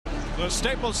The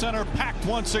Staples Center packed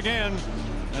once again,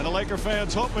 and the Laker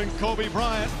fans hoping Kobe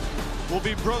Bryant will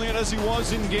be brilliant as he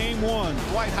was in Game 1.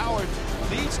 Dwight Howard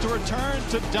needs to return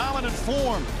to dominant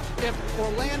form. If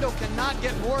Orlando cannot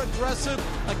get more aggressive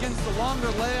against the longer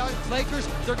Lakers,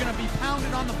 they're going to be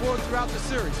pounded on the board throughout the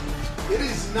series. It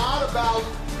is not about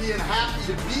being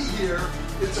happy to be here.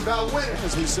 It's about winning.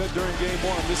 As we said during Game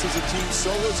 1, this is a team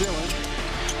so resilient.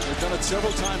 They've done it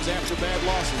several times after bad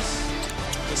losses.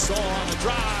 Gasol on the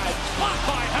drive, blocked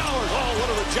by Howard. Oh,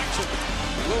 what a rejection.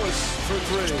 Lewis for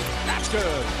three. That's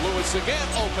good. Lewis again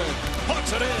open.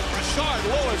 Puts it in. Rashard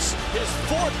Lewis, his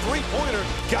fourth three-pointer.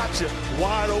 Gotcha.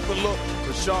 Wide open look.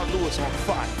 Rashard Lewis on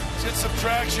fire. Get some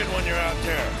traction when you're out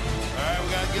there. All right,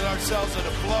 we got to get ourselves in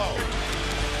a flow.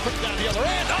 Quick down the other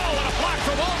end. Oh, what a block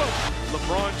from Odom.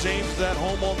 LeBron James is at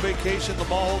home on vacation.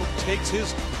 Lamar Odom takes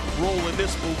his role in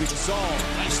this movie. Gasol,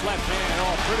 nice left hand.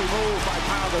 Oh, pretty move by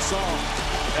Pau Gasol.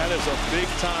 That is a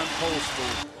big-time post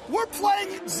move. We're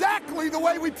playing exactly the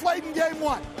way we played in Game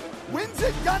 1. When's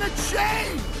it gonna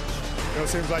change? It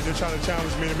seems like they're trying to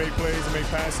challenge me to make plays and make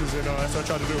passes, and that's what I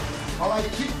try to do. All right,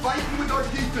 keep fighting with our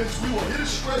defense. We will hit a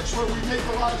stretch where we make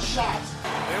a lot of shots.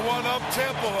 They want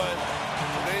up-tempo, and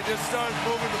they just start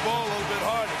moving the ball a little bit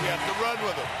harder. We have to run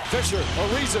with them. Fisher,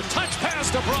 Ariza, touch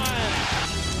pass to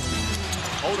Bryant.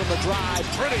 Odom the drive,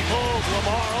 pretty move,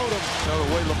 Lamar Odom. Now, the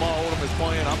way Lamar Odom is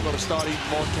playing, I'm going to start eating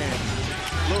more candy.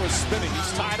 Lewis spinning, he's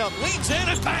tied up, leans in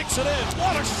and banks it in.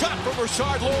 What a shot from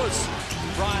Rashard Lewis.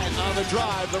 Bryant on the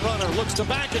drive, the runner looks to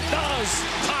bank, it does.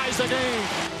 Ties the game.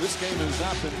 This game has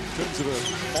not been, in terms of a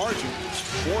margin,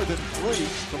 more than 3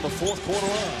 from the fourth quarter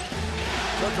on.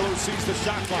 Turkoglu sees the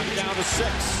shot clock down to 6.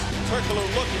 Turkoglu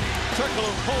looking. Turkoglu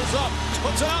pulls up,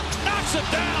 puts it up, knocks it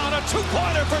down. A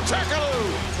two-pointer for Turkoglu.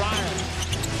 Bryant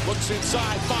looks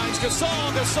inside, finds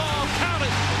Gasol. Gasol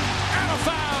counted, and a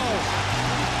foul.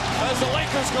 As the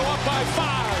Lakers go up by 5.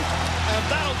 And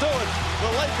that'll do it.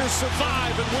 The Lakers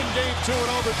survive and win Game 2 in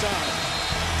overtime.